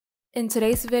In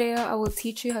today's video, I will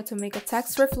teach you how to make a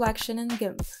text reflection in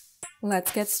Gimp.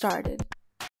 Let's get started.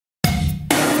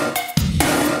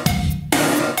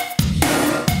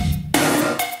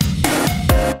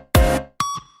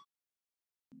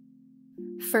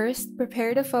 First,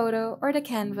 prepare the photo or the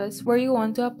canvas where you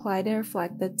want to apply the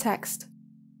reflected text.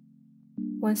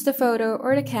 Once the photo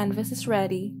or the canvas is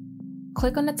ready,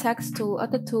 click on the text tool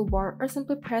at the toolbar or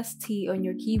simply press T on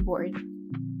your keyboard.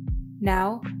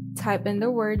 Now, type in the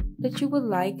word that you would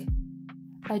like,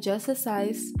 adjust the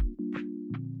size,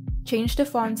 change the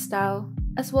font style,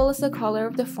 as well as the color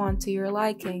of the font to your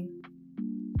liking.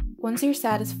 Once you're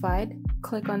satisfied,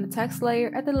 click on the text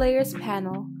layer at the Layers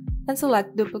panel and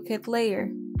select Duplicate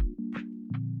Layer.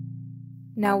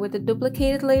 Now with the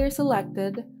duplicated layer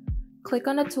selected, click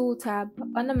on the Tool tab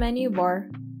on the menu bar,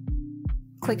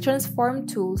 click Transform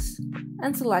Tools,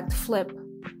 and select Flip,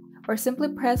 or simply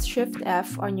press Shift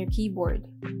F on your keyboard.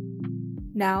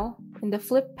 Now, in the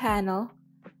Flip panel,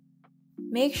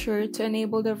 make sure to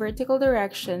enable the vertical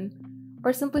direction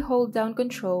or simply hold down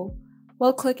Ctrl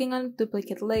while clicking on the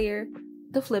duplicate layer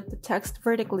to flip the text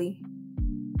vertically.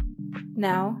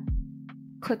 Now,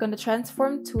 click on the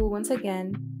Transform tool once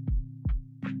again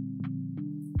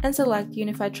and select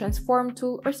Unified Transform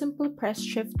tool or simply press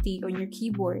Shift D on your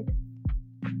keyboard.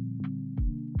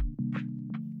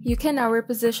 You can now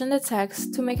reposition the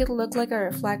text to make it look like a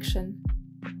reflection.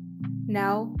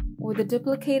 Now, with the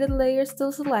duplicated layer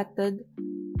still selected,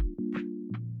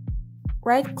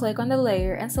 right-click on the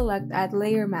layer and select Add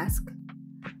Layer Mask.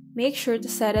 Make sure to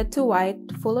set it to white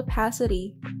full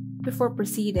opacity before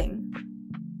proceeding.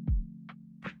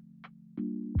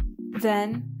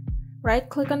 Then,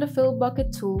 right-click on the Fill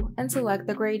Bucket tool and select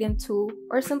the Gradient tool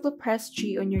or simply press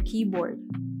G on your keyboard.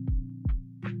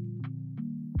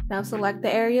 Now select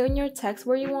the area in your text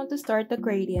where you want to start the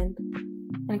gradient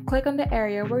and click on the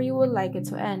area where you would like it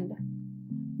to end.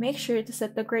 Make sure to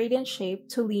set the gradient shape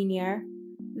to linear,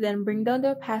 then bring down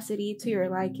the opacity to your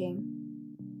liking.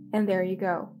 And there you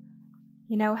go.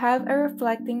 You now have a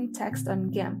reflecting text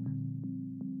on Gimp.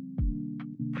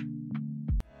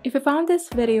 If you found this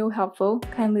video helpful,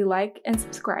 kindly like and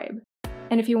subscribe.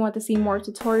 And if you want to see more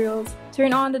tutorials,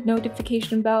 turn on the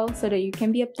notification bell so that you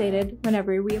can be updated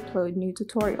whenever we upload new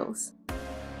tutorials.